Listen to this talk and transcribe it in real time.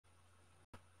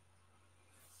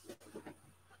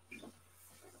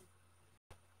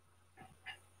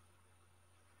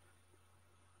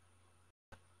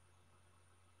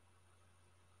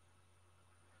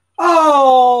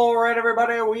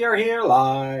everybody? We are here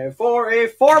live for a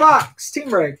 4-box team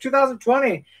break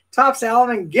 2020 Topps Allen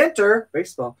and Ginter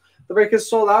baseball. The break is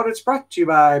sold out. It's brought to you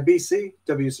by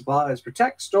BCW Supplies.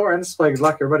 Protect, store, and display. Good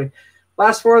luck, everybody.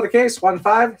 Last four of the case: 1,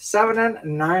 5, 7, and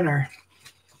 9er.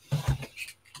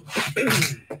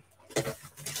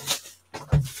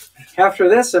 After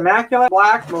this, Immaculate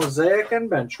Black, Mosaic, and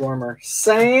Bench Warmer.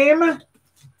 Same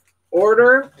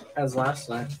order as last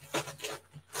night.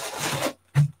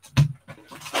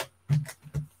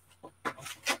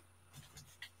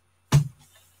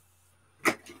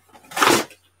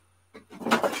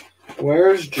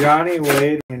 Where's Johnny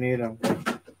Wade when you need him?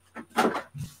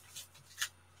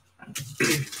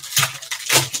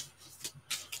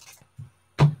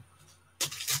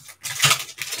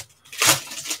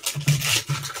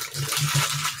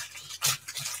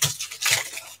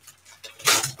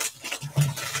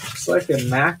 Looks like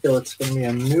Immaculate's going to be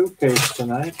a new page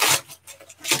tonight.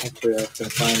 Hopefully I can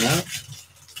find that.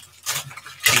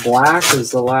 Black is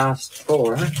the last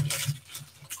four.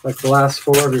 Like the last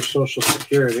four of your Social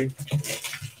Security.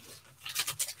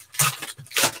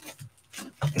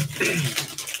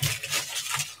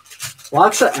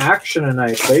 Lots of action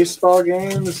tonight. Baseball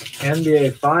games,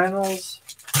 NBA Finals.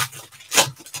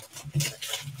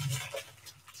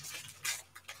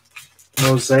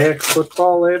 Mosaic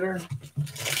football later.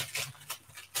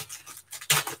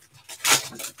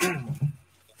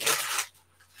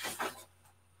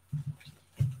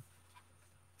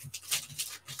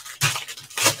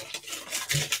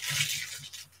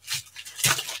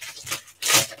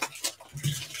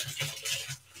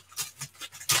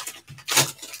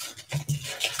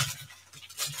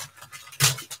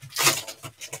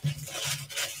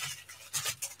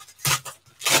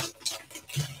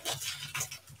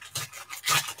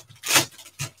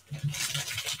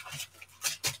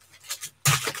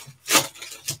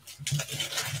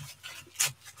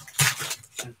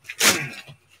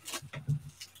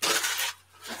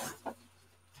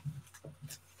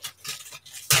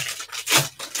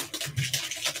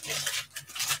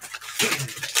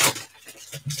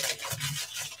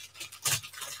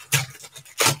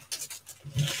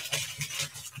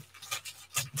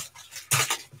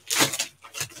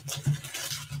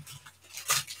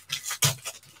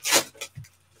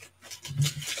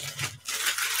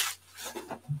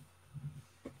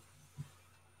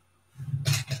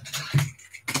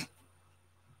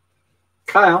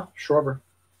 Kyle Schwarber.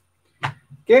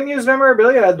 Game used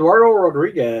memorabilia, Eduardo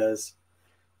Rodriguez.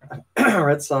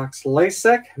 Red Sox.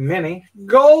 LASIK Mini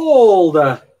Gold.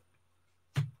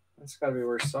 That's got to be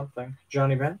worth something.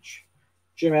 Johnny Bench.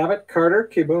 Jim Abbott.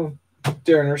 Carter Kieboom.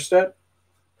 Darren Erstedt.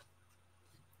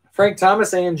 Frank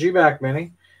Thomas A&G back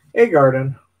Mini. A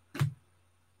Garden.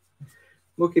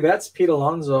 Mookie Betts. Pete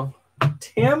Alonso.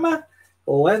 Tim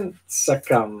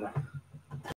Lincecum.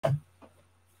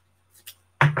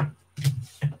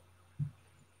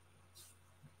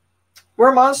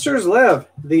 Where Monsters Live,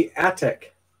 the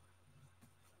Attic.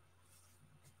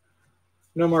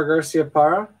 Nomar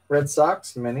Garciaparra, Red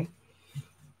Sox, Mini.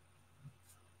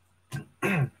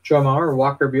 Joe Mauer,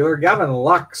 Walker Buehler, Gavin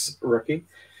Lux, rookie.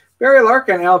 Barry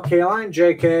Larkin, Al Kaline,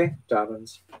 J.K.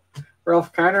 Dobbins.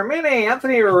 Ralph Kiner, Mini.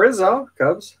 Anthony Rizzo,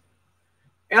 Cubs.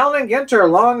 Allen and Ginter,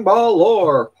 Long Ball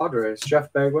Lore, Padres.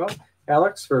 Jeff Bagwell,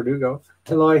 Alex Verdugo.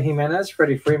 Eloy Jimenez,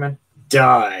 Freddie Freeman.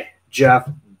 Die. Jeff,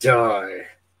 die.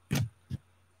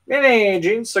 Mini,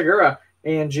 Gene Segura,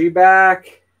 A&G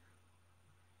back.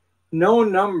 No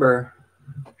number.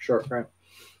 Short print.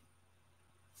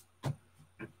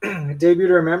 Debut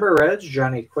to remember, Reg,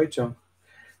 Johnny Cueto.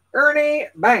 Ernie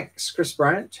Banks, Chris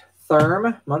Bryant.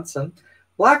 Therm Munson.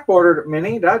 Black bordered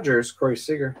Mini, Dodgers, Corey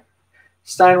Seager.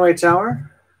 Steinway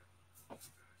Tower.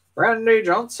 Randy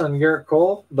Johnson, Garrett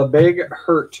Cole. The Big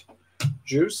Hurt.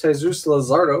 Juice, Jesus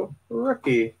Lazardo,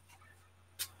 rookie.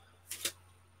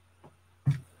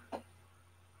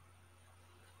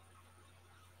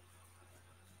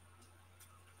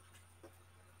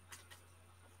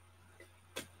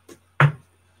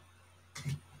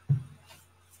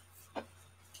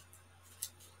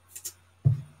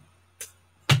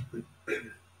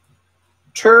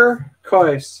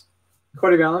 Turquoise.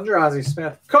 Cody Bellinger, Ozzie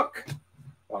Smith. Cook.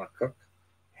 Want to cook.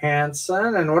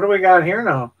 Hanson. And what do we got here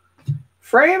now?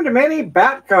 Framed Mini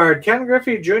Bat Card. Ken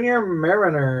Griffey Jr.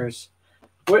 Mariners.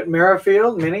 Whit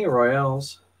Merrifield Mini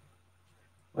Royals.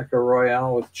 Like a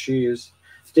Royale with cheese.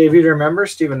 Debut to remember,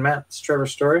 Steven Matz. Trevor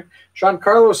Story.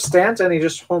 Giancarlo Stanton. He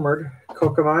just homered.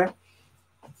 Kokomai.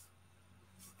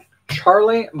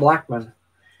 Charlie Blackmon.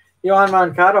 Yohan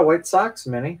Moncada, White Sox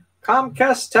Mini.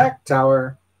 Comcast Tech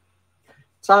Tower.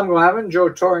 Tom Glavine, Joe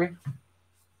Torre.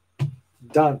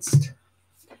 Dunst.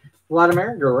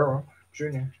 Vladimir Guerrero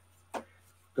Jr.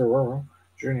 Guerrero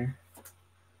Jr.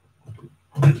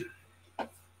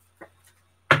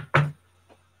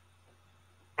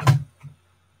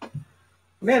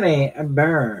 Minnie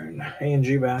Byrne,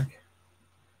 A&G back.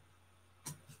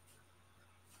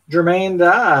 Jermaine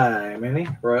Dye, Minnie,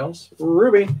 Royals.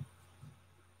 Ruby.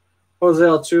 Jose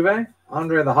Altuve,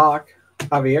 Andre the Hawk,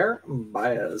 Javier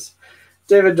Baez.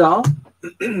 David Dahl,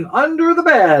 Under the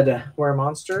Bed, Where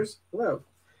Monsters Live.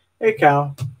 A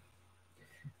Cow.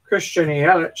 Christian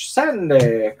Yelich,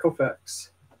 Sandy Koufax.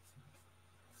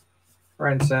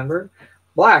 Ryan Sandberg.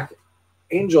 Black,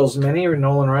 Angels Mini,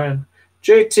 Nolan Ryan.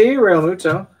 JT, Real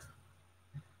Muto.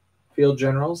 Field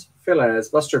Generals, Phillies.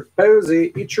 Buster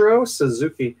Posey, Ichiro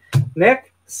Suzuki.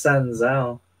 Nick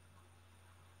Senzel.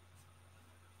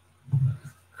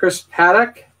 Chris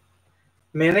Paddock,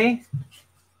 Mini,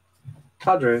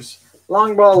 Padres.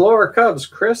 Long ball lower Cubs,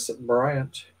 Chris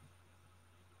Bryant.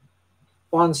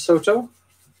 Juan Soto.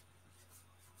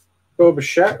 Bo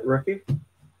Bichette, rookie.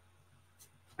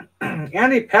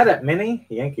 Andy Pettit, Mini,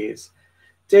 Yankees.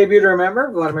 Debut to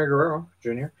remember, Vladimir Guerrero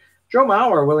Jr. Joe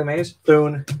Mauer, Willie Mays,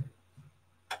 Thune.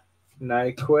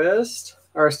 Nyquist,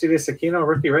 Aristides Aquino,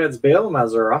 rookie Reds, Bill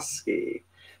Mazeroski.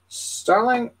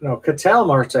 Cattell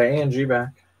Marte, A&G back.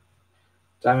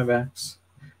 Diamondbacks.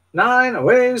 9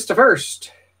 ways to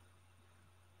first.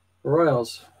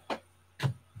 Royals.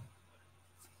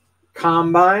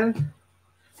 Combine.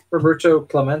 Roberto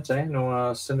Clemente,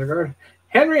 Noah Syndergaard.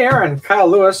 Henry Aaron, Kyle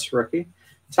Lewis, rookie.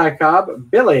 Ty Cobb,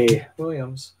 Billy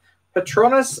Williams.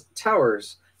 Petronas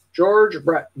Towers. George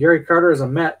Brett. Gary Carter is a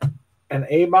Met. An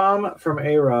A-bomb from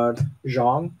A-Rod.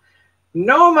 Zhang.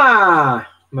 Noma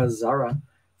Mazzara.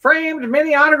 Framed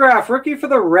mini autograph. Rookie for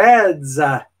the Reds.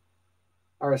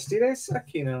 Aristides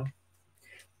Aquino.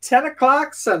 10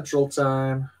 o'clock Central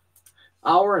Time.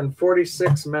 Hour and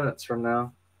 46 minutes from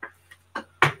now.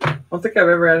 I don't think I've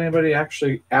ever had anybody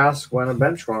actually ask when a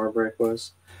bench warmer break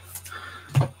was.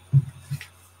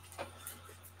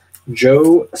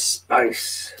 Joe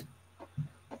Spice.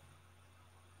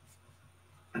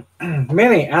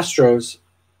 Mini Astros.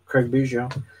 Craig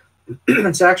Biggio.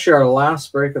 It's actually our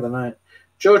last break of the night.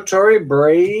 Joe Torre,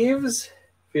 Braves.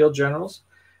 Field Generals.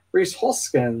 Reese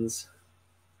Holskins.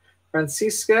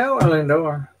 Francisco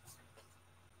Lindor.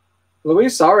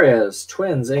 Luis Arias.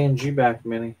 Twins. A&G back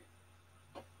mini.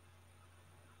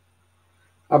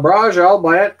 Abraj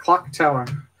Albayet, Clock Tower.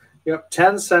 Yep,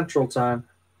 10 Central Time.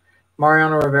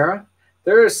 Mariano Rivera.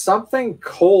 There is something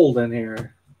cold in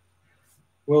here.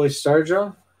 Willie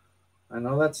Stargell. I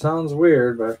know that sounds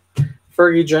weird, but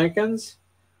Fergie Jenkins.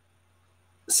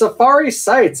 Safari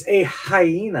Sights, a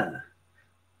hyena.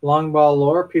 Long ball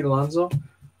lore, Pete Alonso.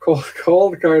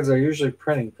 Cold cards are usually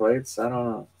printing plates. I don't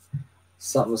know.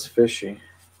 Something's fishy.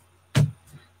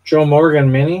 Joe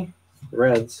Morgan Mini,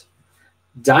 Reds.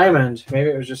 Diamond. Maybe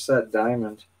it was just that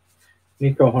diamond.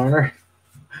 Nico Horner.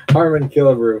 Harmon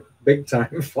Killebrew. Big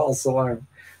time false alarm.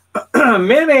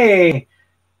 Mini.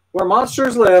 Where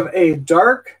Monsters Live. A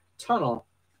Dark Tunnel.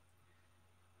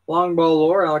 Long ball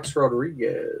lore. Alex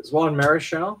Rodriguez. Juan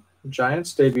Marichal.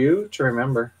 Giants debut to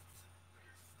remember.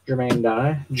 Jermaine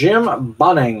Dye. Jim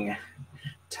Bunning.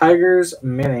 Tigers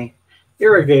Mini.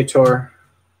 Irrigator.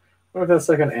 I wonder if that's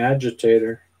like an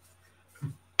agitator.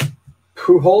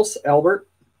 Pujols, Albert.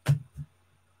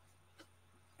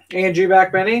 A&G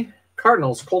back mini.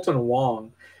 Cardinals, Colton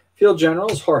Wong. Field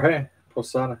Generals, Jorge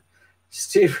Posada.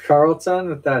 Steve Carlton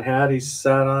with that hat he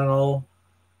sat on all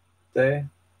day.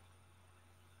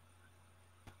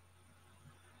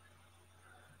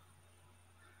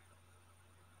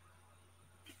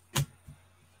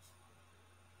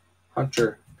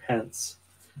 Hunter Pence.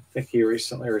 I think he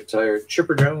recently retired.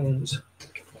 Chipper Jones.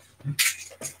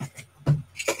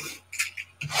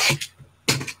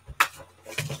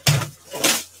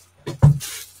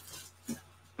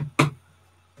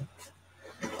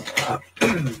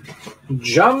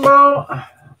 Jumbo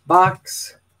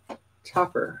box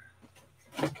topper.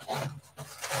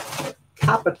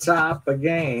 Top a top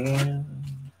again.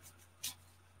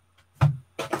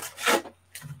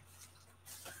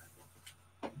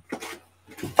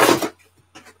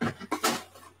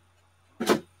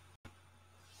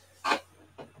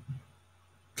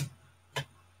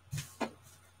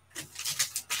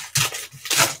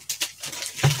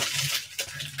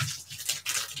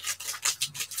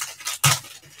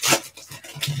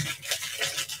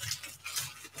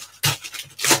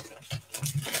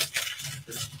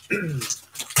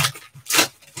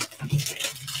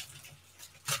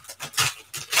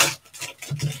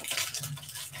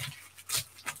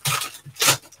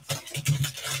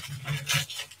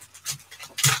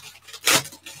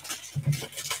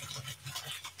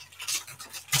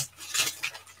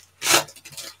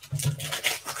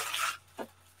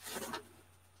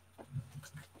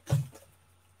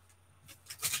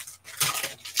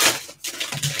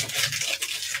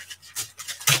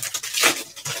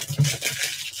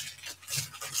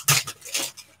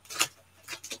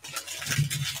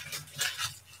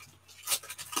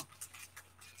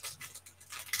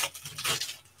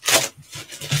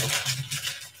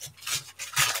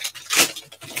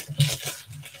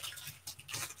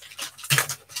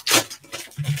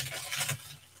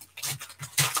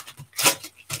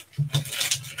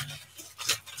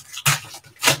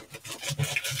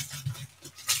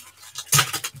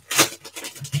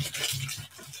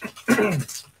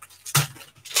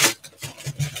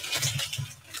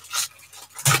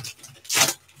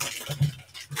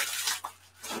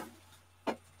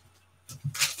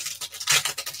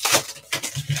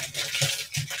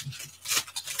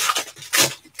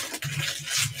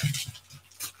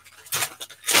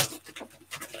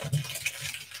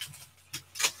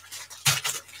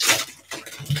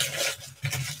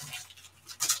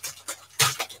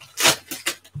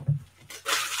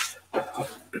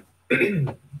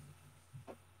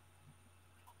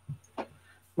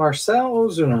 Marcel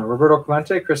Ozuna, Roberto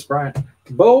Clemente, Chris Bryant,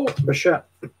 Bo Bichette,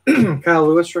 Kyle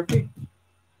Lewis rookie.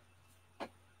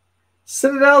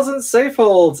 Citadels and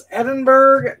Safeholds,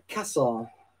 Edinburgh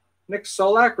Kessel. Nick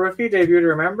Solak, rookie, debut to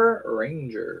remember,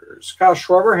 Rangers. Kyle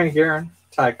Schwarber, Hank Aaron,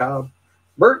 Ty Cobb.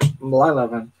 Bert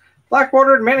Blyleven. Black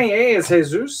bordered mini A's,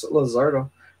 Jesus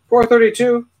Luzardo.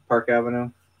 432, Park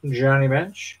Avenue. Johnny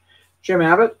Bench. Jim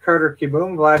Abbott, Carter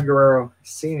Kieboom, Vlad Guerrero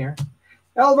Sr.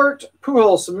 Albert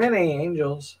Pujols, mini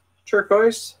Angels.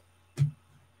 Turquoise.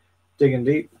 Digging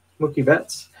deep. Mookie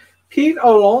Betts. Pete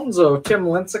Alonso, Tim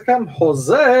Lincecum,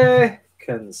 Jose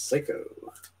Canseco.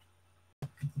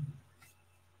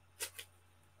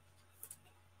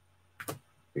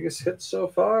 Biggest hit so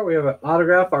far, we have an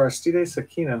autograph, Aristides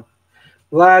Aquino.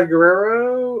 Vlad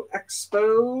Guerrero,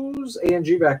 Expos,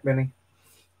 A&G back mini.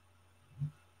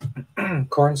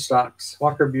 Corn Stalks,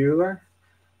 Walker Buehler,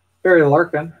 Barry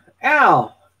Larkin,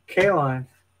 Al Kaline.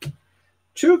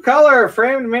 Two-color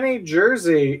framed mini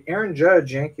jersey, Aaron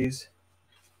Judge, Yankees.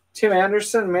 Tim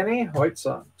Anderson, mini, White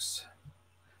Sox.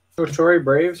 Torrey,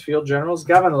 Braves, Field Generals.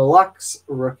 Gavin Lux,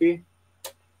 rookie.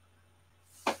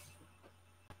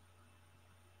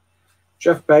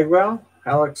 Jeff Bagwell,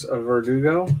 Alex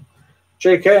Verdugo.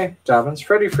 J.K. Dobbins.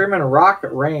 Freddie Freeman, Rock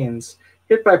Reigns.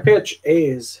 Hit by pitch,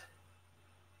 A's.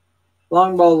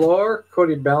 Long ball lore,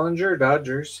 Cody Bellinger,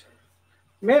 Dodgers.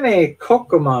 Mini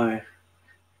Kokomai.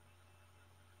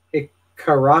 A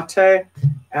karate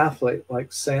athlete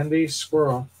like Sandy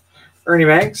Squirrel. Ernie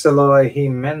Banks, Eloy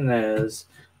Jimenez.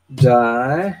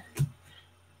 Die.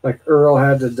 Like Earl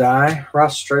had to die.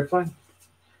 Ross Stripling.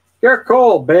 Garrett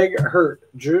Cole, Big Hurt.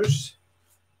 Juice.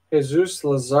 Jesus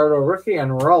Luzardo, rookie.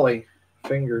 And Raleigh,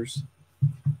 Fingers.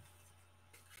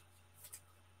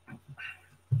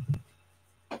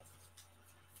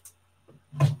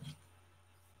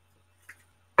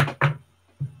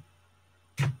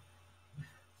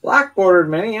 Black bordered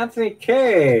mini, Anthony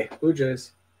K. Blue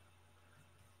Jays.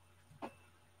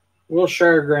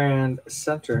 Wilshire Grand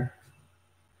Center.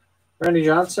 Randy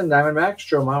Johnson, Diamondbacks.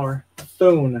 Joe Mauer.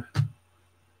 Thune.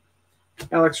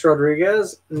 Alex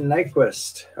Rodriguez,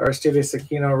 Nyquist. Aristides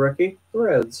Aquino, rookie.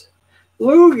 Reds.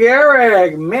 Lou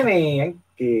Gehrig, mini,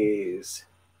 Yankees.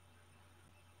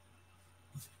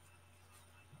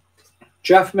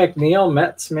 Jeff McNeil,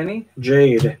 Mets, mini.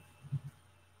 Jade.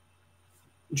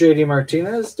 J.D.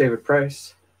 Martinez, David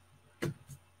Price.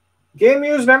 Game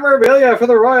used memorabilia for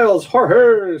the Royals,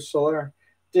 Jorge Soler.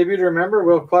 Debut to remember,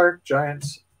 Will Clark,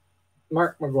 Giants.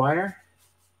 Mark McGuire.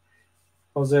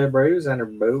 Jose Abreu,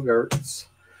 Xander Bogaerts.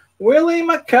 Willie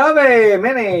McCovey,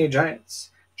 mini,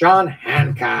 Giants. John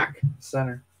Hancock,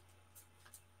 center.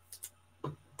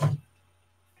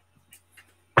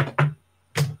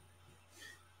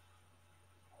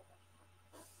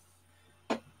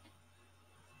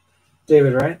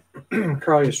 David Wright,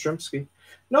 Carl Yastrzemski,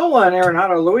 Nolan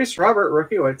Arenado, Luis Robert,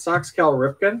 rookie, White Sox, Cal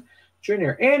Ripken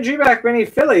Jr., A&G back mini,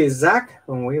 Phillies, Zach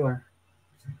Wheeler,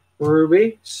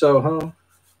 Ruby Soho,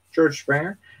 George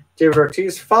Springer, David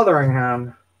Ortiz,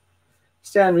 Fotheringham,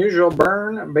 Stan Musial,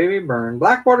 Burn, Baby Burn,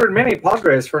 Black bordered mini,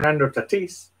 Padres, Fernando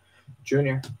Tatis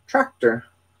Jr., Tractor,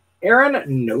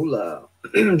 Aaron Nola,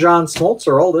 John Smoltz,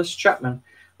 or oldest, Chapman,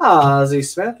 Ozzie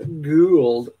Smith,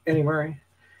 Gould, Eddie Murray,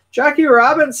 Jackie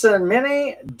Robinson,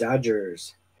 mini,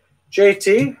 Dodgers.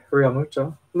 JT, Real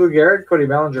Muto. Lou Gehrig, Cody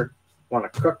Bellinger, Wanna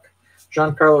Cook.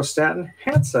 Giancarlo Stanton,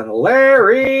 Hanson.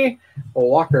 Larry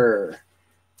Walker.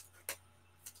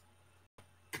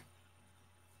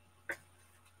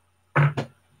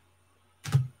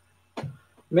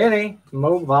 Mini,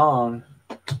 Mo Vaughn,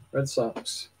 Red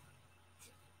Sox.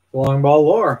 Long ball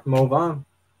lore, Mo Vaughn.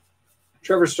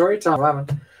 Trevor Story, Tom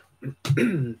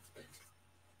Lavin.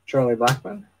 Charlie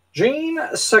Blackmon. Gene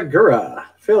Segura,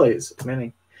 Phillies,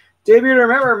 mini. Debut to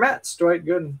remember, Mets, Dwight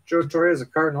Gooden. Joe Torre is a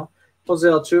Cardinal. Jose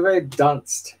Altuve,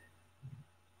 Dunst.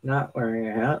 Not wearing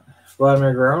a hat.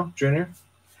 Vladimir Guerrero, Jr.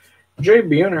 Jay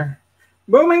Buhner.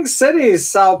 Booming Cities,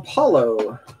 Sao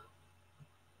Paulo.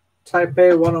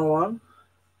 Taipei 101.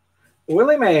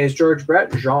 Willie Mays, George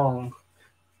Brett, Zhang.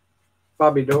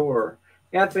 Bobby Dorr.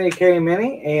 Anthony K.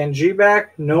 Mini, A&G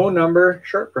back, no number,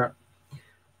 short print.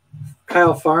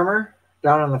 Kyle Farmer,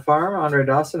 Down on the Farm, Andre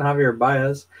Dawson, Javier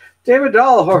Baez, David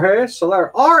Dahl, Jorge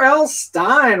Soler, R.L.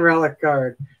 Stein relic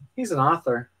card. He's an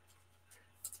author.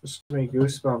 Just give me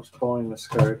goosebumps pulling this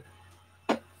card.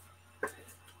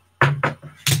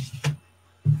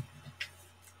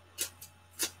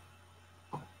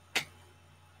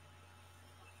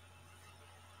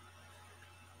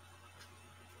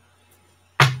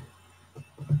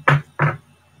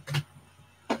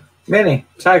 Mini,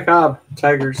 Ty Cobb,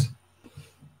 Tigers.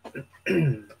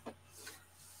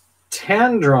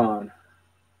 Tandron,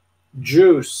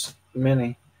 Juice,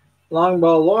 Mini. Long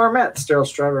Ball, Laura Metz, Daryl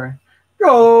Strawberry.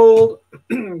 Gold,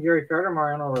 Gary Carter,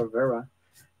 Mariano Rivera.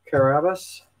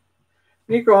 Carabas.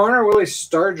 Nico Horner, Willie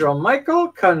Stargell.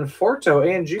 Michael Conforto,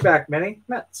 A&G back, Mini,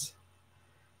 Mets.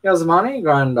 Yasmani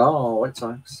Grandal, White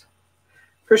Sox.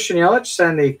 Christian Yelich,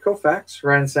 Sandy Koufax.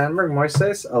 Ryan Sandberg,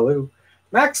 Moises Alou.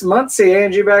 Max Muncy,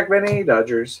 A&G back, Mini,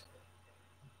 Dodgers.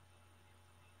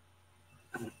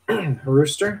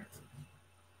 Rooster.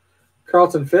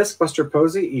 Carlton Fisk, Buster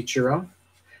Posey, Ichiro.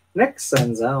 Nick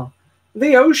Senzel.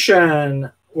 The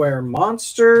Ocean, Where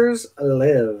Monsters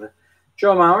Live.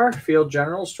 Joe Mauer, Field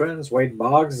Generals, Twins. Wade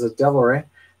Boggs, The Devil Ray.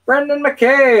 Brendan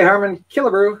McKay, Harmon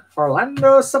Killebrew.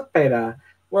 Orlando Cepeda,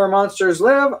 Where Monsters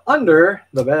Live, Under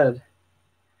the Bed.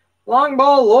 Long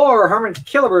Ball Lore, Harmon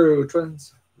Killebrew,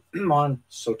 Twins. Mon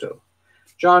Soto.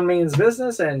 John Means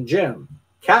Business, and Jim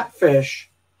Catfish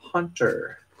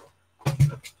Hunter.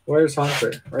 Where's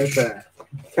Hunter? Right there.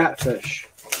 Catfish.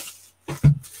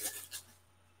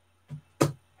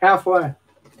 Halfway.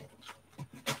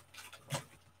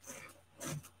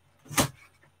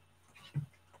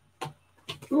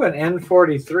 Ooh, an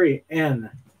N43.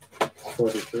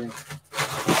 N43.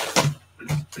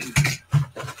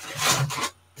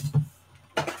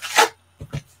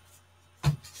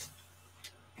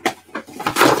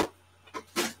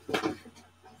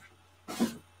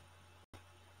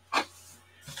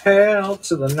 Hell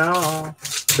to the no,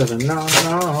 to the no,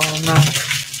 no, no.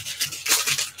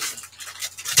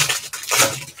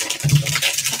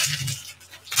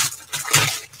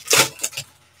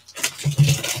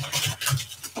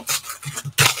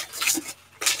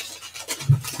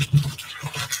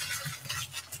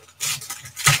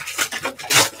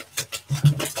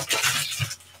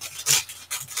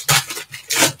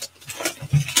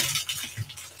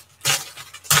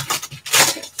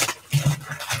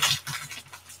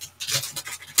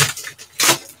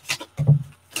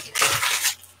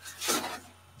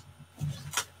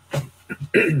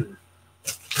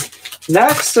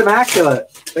 Next, Immaculate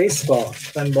Baseball.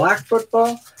 Then Black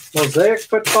Football, Mosaic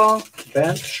Football,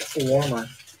 Bench Warmer.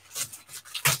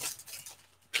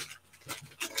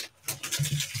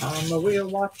 I'm a wheel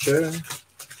watcher.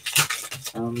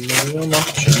 I'm a wheel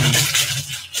watcher.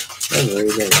 Every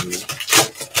day.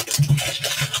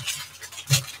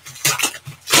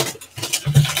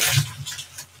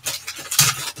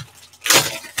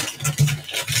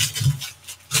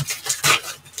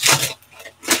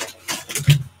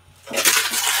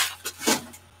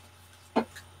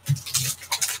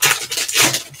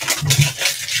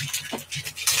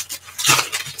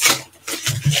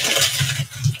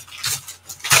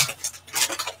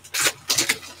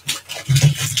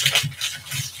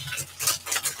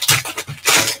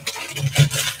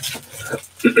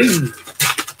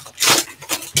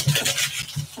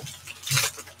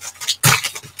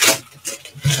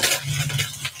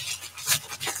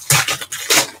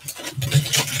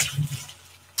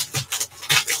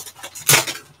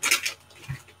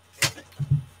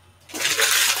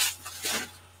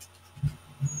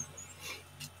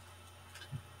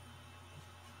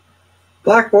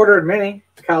 Black bordered mini,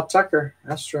 Kyle Tucker,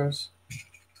 Astros.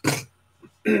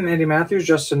 Andy Matthews,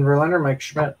 Justin Verlander, Mike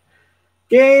Schmidt.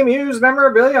 Game used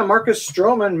memorabilia, Marcus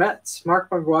Stroman, Mets. Mark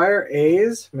McGuire,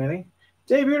 A's, mini.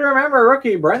 Debut to remember,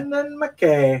 rookie, Brendan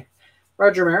McKay.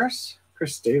 Roger Maris,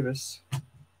 Chris Davis.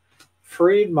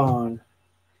 Friedman,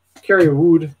 Kerry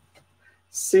Wood.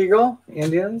 Siegel,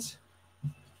 Indians,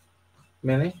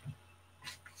 mini.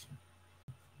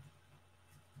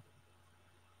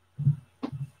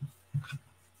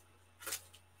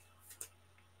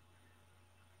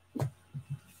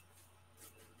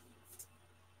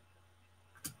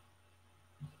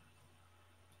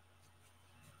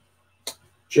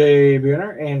 Jay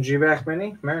Buhner and G-Back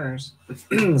Mini, Mariners.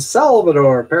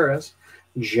 Salvador Perez,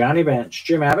 Johnny Bench,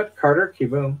 Jim Abbott, Carter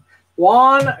Kieboom,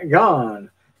 Juan Gone.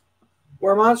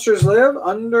 Where Monsters Live,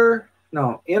 in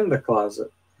the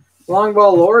Closet. Long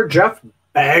Ball Lore, Jeff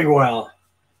Bagwell,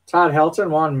 Todd Helton,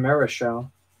 Juan Marichal.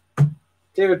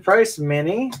 David Price,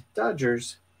 Mini,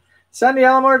 Dodgers. Sandy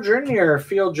Alomar Jr.,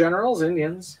 Field Generals,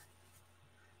 Indians.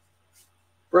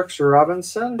 Brooks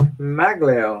Robinson,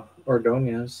 Maglio,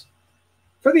 Ordonez.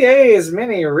 For the A's,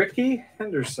 mini Ricky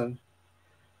Henderson.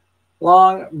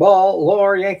 Long ball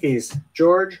lore Yankees.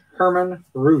 George Herman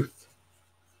Ruth.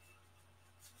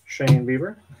 Shane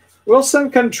Bieber. Wilson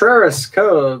Contreras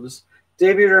Cubs.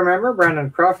 Debut to remember.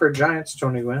 Brandon Crawford Giants.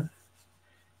 Tony Gwynn.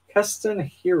 Keston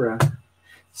Hira.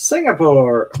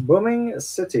 Singapore Booming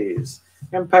Cities.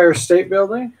 Empire State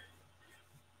Building.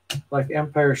 Like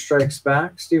Empire Strikes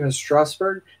Back. Steven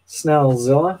Strasburg.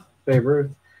 Snellzilla. Babe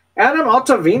Ruth. Adam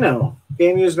Ottavino.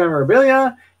 Game used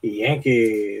memorabilia.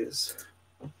 Yankees.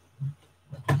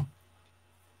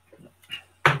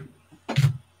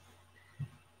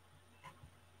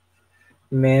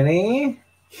 Manny.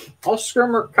 Oscar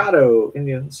Mercado.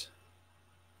 Indians.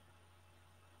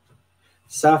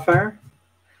 Sapphire.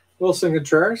 Wilson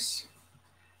Contreras.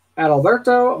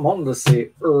 Adalberto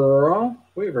Mondesi. Earl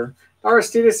Weaver.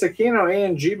 Aristides Aquino.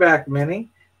 A&G back mini.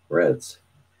 Reds.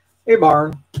 A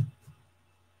Barn.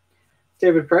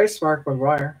 David Price, Mark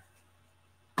McGuire.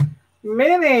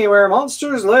 Mini, Where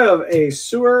Monsters Live, a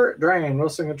sewer drain.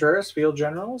 Wilson Contreras, Field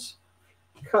Generals.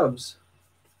 Cubs.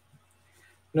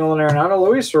 Nolan Arenado,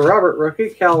 Luis Robert, rookie.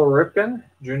 Cal Ripken,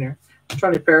 Jr.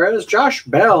 Tony Perez, Josh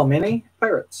Bell, mini.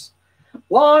 Pirates.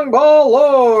 Long Ball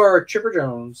Lore, Chipper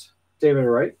Jones. David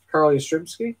Wright, Carl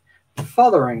Yastrzemski.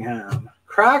 Fotheringham.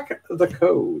 Crack the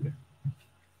Code.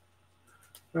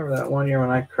 Remember that one year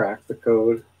when I cracked the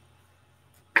code?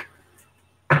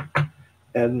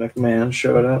 Ed McMahon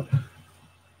showed up.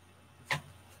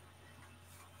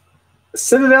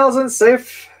 Citadels and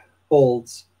Safe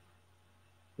Holds.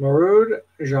 Marud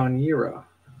Janira.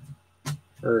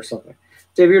 Or something.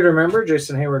 Debut to remember.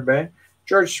 Jason Hayward Bay.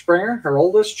 George Springer.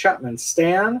 Haroldus Chapman.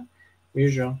 Stan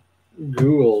Musial.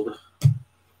 Gould.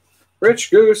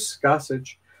 Rich Goose.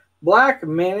 Gossage. Black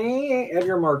Mini.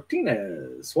 Edgar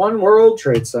Martinez. One World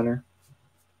Trade Center.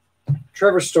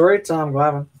 Trevor Story. Tom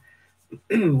Glavine.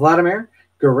 Vladimir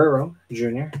Guerrero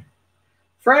Jr.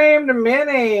 Framed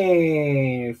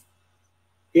Mini.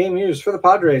 Game used for the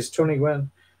Padres. Tony Gwynn.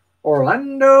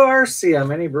 Orlando Arcia.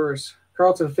 Mini Brewers.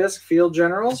 Carlton Fisk. Field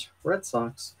Generals. Red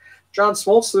Sox. John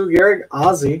Smoltz. Lou Gehrig.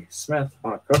 Ozzie Smith.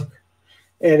 On a Cook.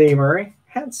 Eddie Murray.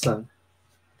 Henson.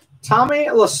 Tommy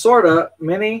Lasorda.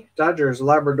 Mini Dodgers.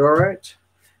 Labradorite.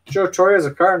 Joe Torre is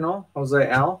a Cardinal. Jose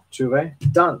Altuve.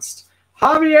 Dunst.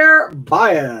 Javier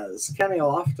Baez. Kenny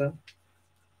Lofton.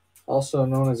 Also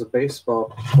known as a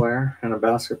baseball player and a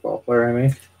basketball player, I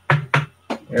mean.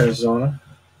 Arizona.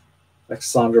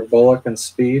 Alexander Bullock and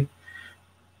Speed.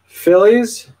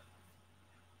 Phillies.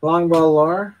 Long Ball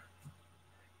Lore.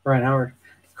 Brian Howard.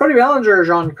 Cody Bellinger.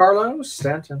 Giancarlo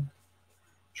Stanton.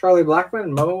 Charlie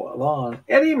Blackmon. Mo Lawn.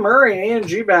 Eddie Murray.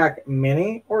 A&G back.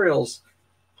 Mini Orioles.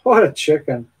 What a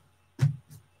chicken.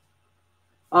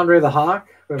 Andre the Hawk.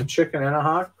 We have a chicken and a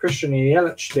hawk. Christian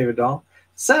Yelich. David Dahl.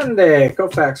 Sunday,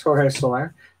 Koufax, Jorge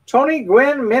Soler. Tony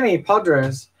Gwynn, Mini,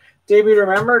 Padres. Debut to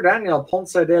remember, Daniel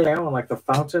Ponce de Leon, like the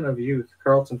fountain of youth.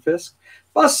 Carlton Fisk.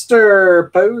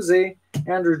 Buster Posey.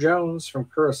 Andrew Jones from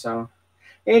Curacao.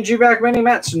 A&G back Mini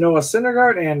Mets, Noah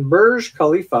Syndergaard, and Burj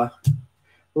Khalifa.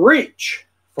 Reach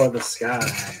for the sky.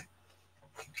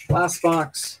 Last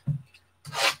box.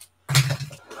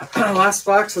 Last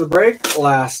box of the break.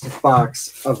 Last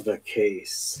box of the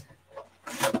case.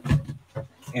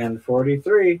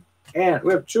 N43. And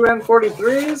we have two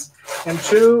N43s and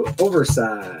two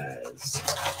oversized.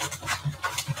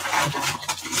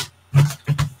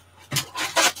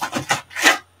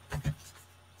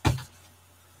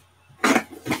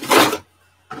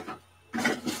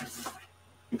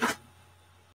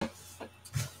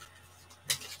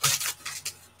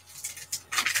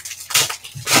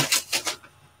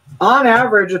 On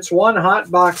average, it's one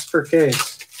hot box per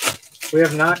case. We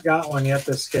have not got one yet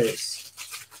this case.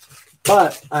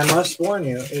 But I must warn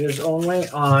you, it is only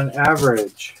on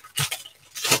average.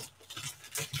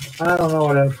 I don't know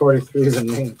what N43s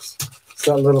means. It's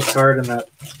that little card in that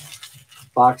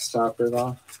box topper,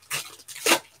 though.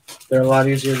 They're a lot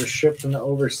easier to ship than the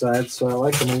oversized, so I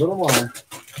like them a little more.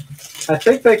 I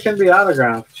think they can be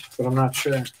autographed, but I'm not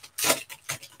sure.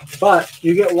 But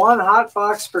you get one hot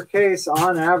box per case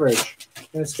on average.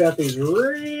 And it's got these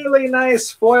really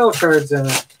nice foil cards in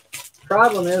it.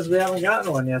 Problem is we haven't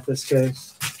gotten one yet this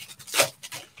case.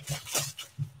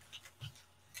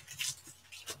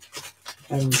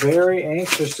 I'm very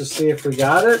anxious to see if we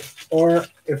got it or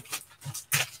if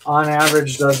on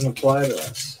average doesn't apply to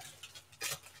us.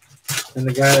 And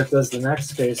the guy that does the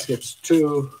next case gets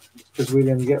two because we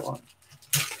didn't get one.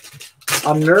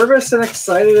 I'm nervous and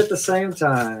excited at the same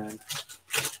time.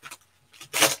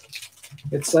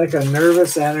 It's like a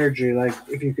nervous energy, like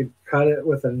if you could cut it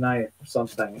with a knife or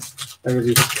something. Like if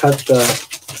you could cut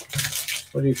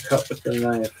What do you cut with the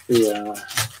knife? The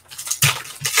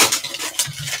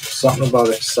something about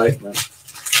excitement.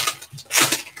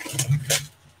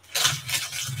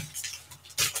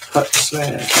 Cut,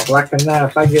 smash, like a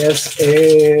knife. I guess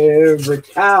every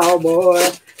cowboy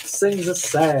sings a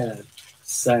sad,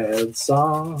 sad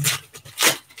song.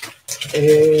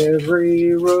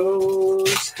 Every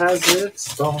rose has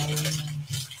its thorn.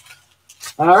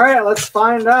 All right, let's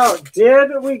find out.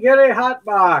 Did we get a hot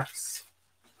box?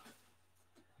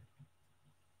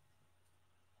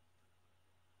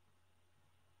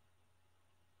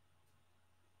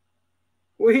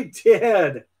 We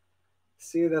did.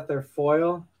 See that they're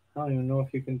foil? I don't even know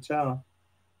if you can tell.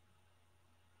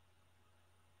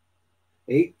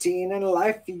 18 in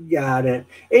life, you got it.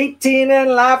 18 in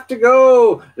life to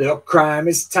go. Little crime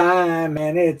is time,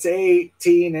 and it's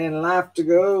 18 in life to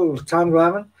go. Tom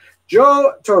Glavine,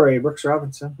 Joe Torre, Brooks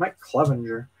Robinson, Mike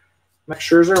Clevenger, Max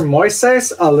Scherzer,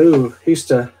 Moises Alou. He used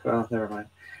to, well, never mind.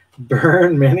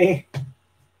 Burn Mini.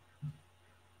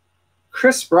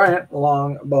 Chris Bryant,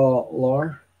 long ball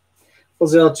lore.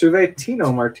 Jose Altuve,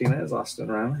 Tino Martinez,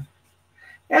 Austin Riley.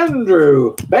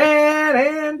 Andrew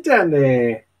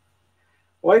Benintendi.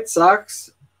 White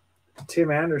Sox,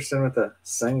 Tim Anderson with a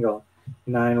single.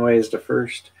 9 ways to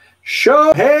first.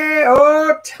 Shohei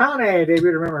Ohtani,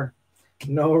 debut to remember.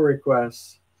 No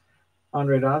requests.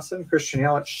 Andre Dawson, Christian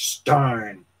Yelich,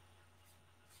 Stein.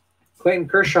 Clayton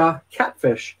Kershaw,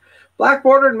 Catfish. Black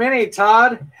bordered mini,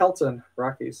 Todd Helton,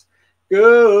 Rockies.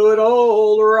 Good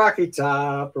old Rocky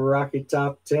Top,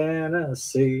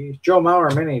 Tennessee. Joe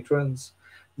Mauer, mini, Twins.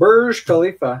 Burj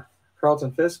Khalifa,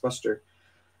 Carlton Fisk, Buster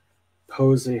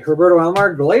Posey. Roberto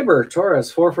Alomar, Glaber, Torres,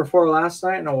 4 for 4 last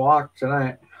night and a walk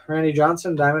tonight. Randy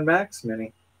Johnson, Diamondbacks,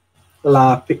 mini.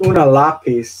 Una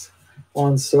Lapis,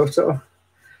 Juan Soto.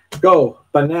 Go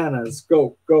Bananas,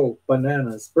 go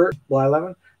Bananas. Bert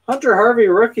Blyleven. Hunter Harvey,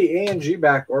 rookie A&G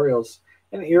back, Orioles.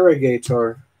 An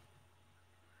Irrigator.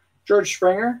 George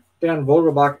Springer, Dan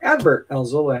Vogelbach, Adbert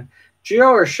Elzole.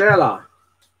 Gio Urshela,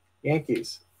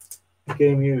 Yankees.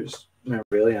 Game used.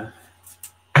 Memorabilia.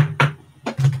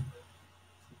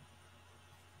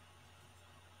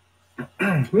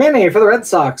 Mini for the Red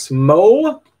Sox,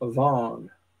 Mo Vaughn.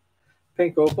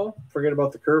 Pink Opal, forget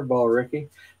about the curveball, Ricky.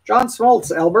 John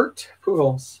Smoltz, Albert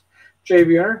Pujols. Jay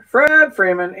Buhner, Fred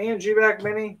Freeman, A&G back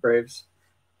mini, Braves.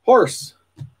 Horse,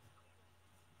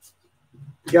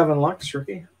 Gavin Lux,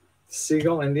 rookie.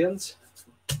 Seagull, Indians.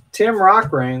 Tim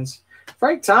Rockreigns.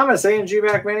 Frank Thomas, A&G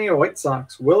back mini, White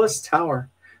Sox. Willis Tower.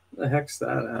 What the heck's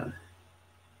that?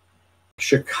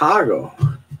 Chicago.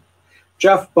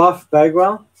 Jeff Buff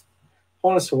Bagwell.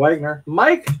 Honus Wagner.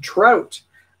 Mike Trout.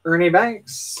 Ernie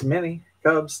Banks, mini.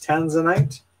 Cubs,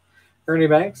 Tanzanite. Ernie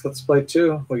Banks, let's play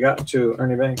 2. We got 2.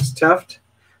 Ernie Banks, Teft.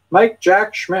 Mike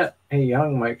Jack Schmidt, a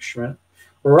young Mike Schmidt.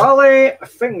 Raleigh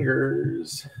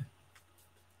Fingers.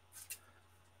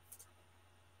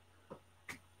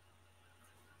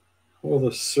 Will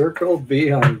the circle be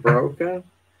unbroken?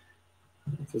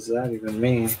 What does that even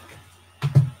mean?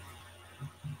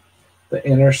 The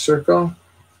inner circle.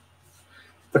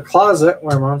 The closet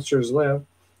where monsters live.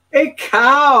 A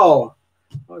cow!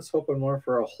 I was hoping more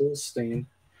for a Holstein.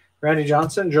 Randy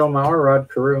Johnson, Joe Mauer, Rod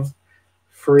Carew.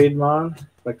 Friedman,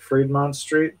 like Friedmont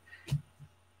Street.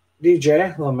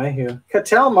 DJ LeMahieu.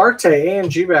 Cattell Marte,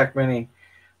 A&G back mini.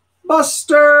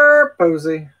 Buster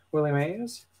Posey. Willie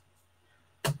Mays.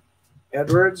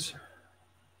 Edwards.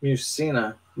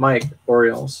 Musina. Mike,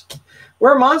 Orioles.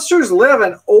 Where Monsters Live,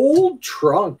 an old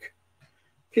trunk.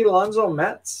 Pete Alonso,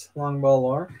 Mets. Long ball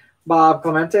lore. Bob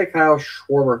Clemente, Kyle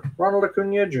Schwarber. Ronald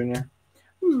Acuna Jr.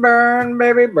 Burn,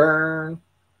 baby, burn.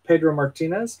 Pedro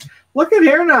Martinez. Look at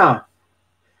here now.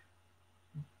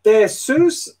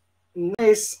 Jesus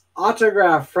Nice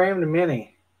autograph framed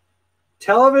mini.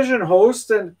 Television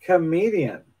host and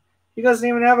comedian. He doesn't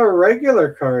even have a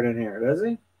regular card in here, does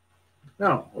he?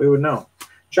 No, we would know.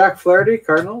 Jack Flaherty,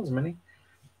 Cardinals, mini.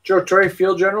 Joe Torre,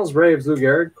 Field Generals, Braves, Lou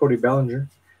Gehrig, Cody Bellinger.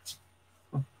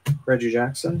 Reggie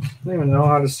Jackson. I don't even know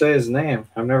how to say his name.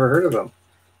 I've never heard of him.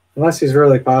 Unless he's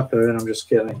really popular, and I'm just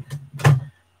kidding.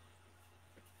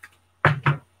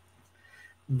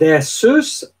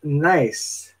 Jesus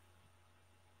Nice.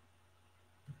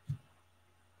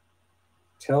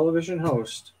 Television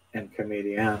host and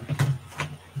comedian.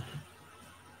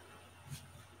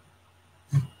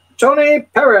 Tony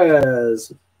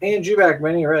Perez. A&G back,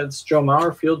 many Reds. Joe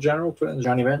Mauer, Field General, Twins,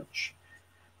 Johnny Bench.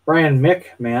 Brian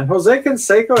McMahon. Jose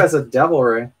Canseco has a Devil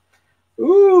Ray.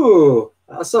 Ooh,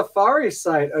 a safari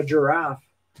site, a giraffe.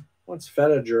 Once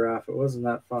fed a giraffe. It wasn't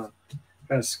that fun.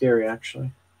 Kind of scary,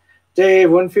 actually.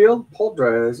 Dave Winfield,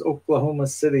 Poultries, Oklahoma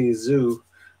City Zoo.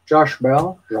 Josh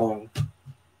Bell, Wrong.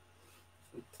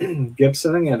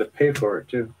 Gibson, and you had to pay for it,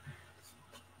 too.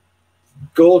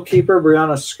 Goalkeeper,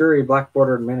 Brianna Scurry, black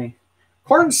bordered mini.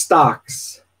 Corn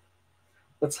stalks.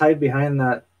 Let's hide behind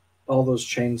that, all those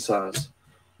chainsaws.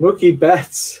 Mookie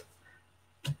Betts.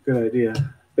 Good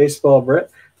idea. Baseball Brit.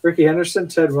 Ricky Henderson,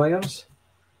 Ted Williams.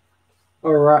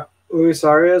 Or Luis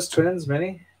Arias, Twins,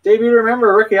 mini. Debut,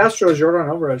 remember, Ricky Astros, Jordan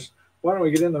Alvarez. Why don't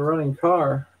we get in the running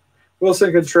car?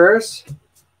 Wilson Contreras.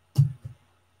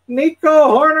 Nico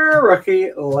Horner,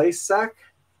 rookie. Lysak.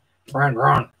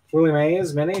 Ron. Willie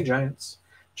Mays, mini. Giants.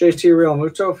 JT Real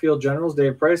Muto, Field Generals.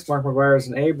 Dave Price. Mark McGuire is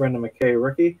an A. Brendan McKay,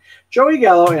 rookie. Joey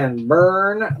Gallo and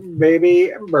Burn,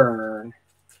 baby, Burn.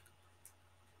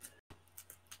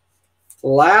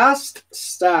 Last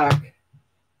stack.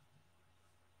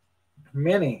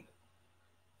 Mini.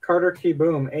 Carter Key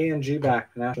Boom, A and G back,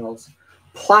 Nationals.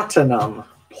 Platinum.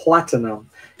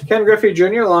 Ken Griffey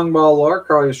Jr., Long Ball Lore,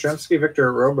 Carl Yastrzemski,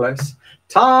 Victor Robles.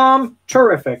 Tom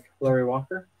Terrific, Larry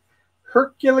Walker.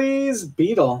 Hercules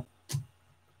Beetle. I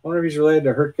wonder if he's related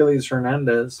to Hercules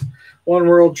Hernandez. One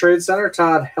World Trade Center,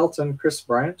 Todd Helton, Chris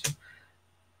Bryant.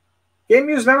 Game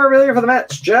used memorabilia for the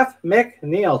Mets, Jeff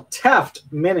McNeil. Taft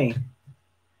Mini.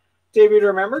 Debut to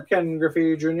remember, Ken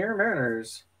Griffey Jr.,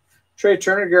 Mariners. Trey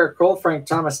Turner, Garrett Cole, Frank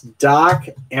Thomas, Doc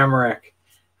Emmerich.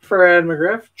 Fred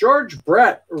McGriff. George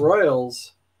Brett,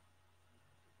 Royals.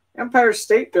 Empire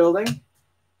State Building.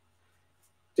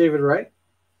 David Wright.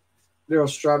 Daryl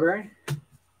Strawberry.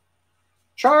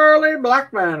 Charlie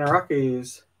Blackman,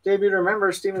 Rockies. Debut to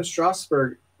remember, Steven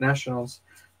Strasburg, Nationals.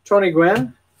 Tony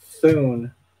Gwynn,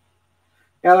 Thune.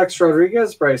 Alex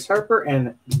Rodriguez, Bryce Harper,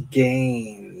 and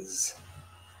Gaines.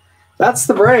 That's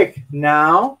the break.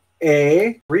 Now,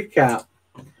 a recap.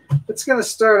 It's going to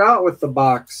start out with the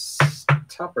box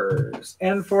toppers.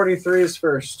 N43s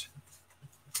first.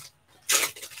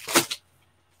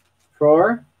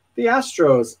 For the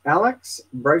Astros, Alex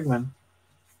Bregman.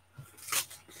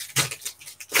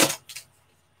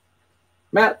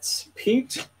 Mets,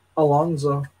 Pete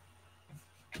Alonso.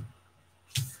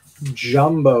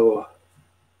 Jumbo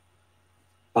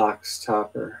box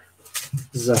topper.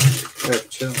 There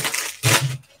too.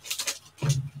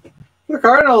 For the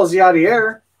Cardinals,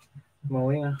 Yadier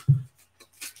Molina.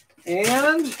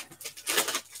 And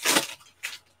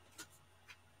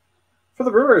for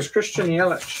the Brewers, Christian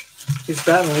Yelich. He's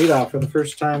batting leadoff for the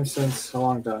first time since a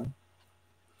long time.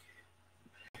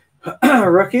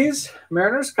 Rookies,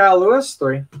 Mariners, Kyle Lewis,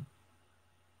 3.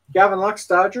 Gavin Lux,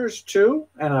 Dodgers, 2,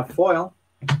 and a foil.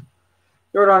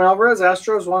 Jordan Alvarez,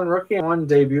 Astros, 1 rookie and 1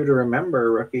 debut to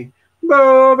remember rookie.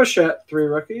 Bo Bichette, 3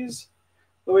 rookies.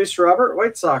 Luis Robert,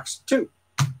 White Sox, 2.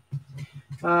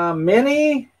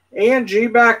 Mini A and G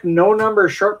back, no number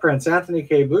short prints. Anthony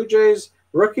K. Blue Jays,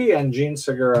 rookie, and Gene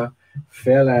Segura,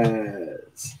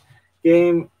 Phillies.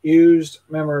 Game used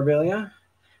memorabilia.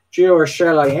 Gio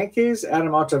Urshela, Yankees. Adam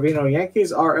Ottavino,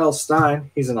 Yankees. R.L.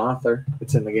 Stein, he's an author.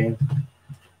 It's in the game.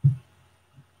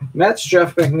 Mets,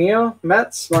 Jeff McNeil.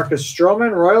 Mets, Marcus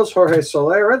Stroman. Royals, Jorge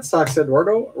Soler. Red Sox,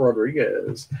 Eduardo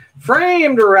Rodriguez.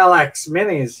 Framed relics,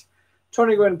 minis.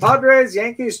 Tony Gwynn, Padres.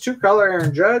 Yankees, 2-color,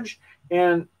 Aaron Judge.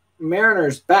 And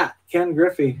Mariners, bat, Ken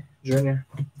Griffey Jr.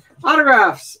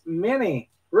 Autographs, mini.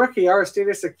 Rookie,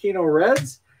 Aristides Aquino,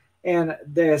 Reds. And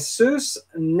Jesus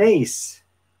Nace.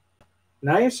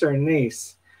 Nice or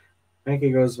Nace? I think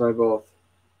he goes by both.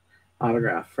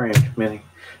 Autograph, framed, mini.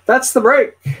 That's the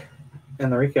break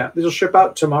and the recap. These will ship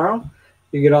out tomorrow.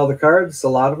 You get all the cards, a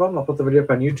lot of them. I'll put the video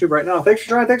up on YouTube right now. Thanks for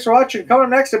joining. Thanks for watching. Coming up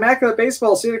next, Immaculate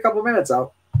Baseball. See you in a couple minutes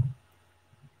out.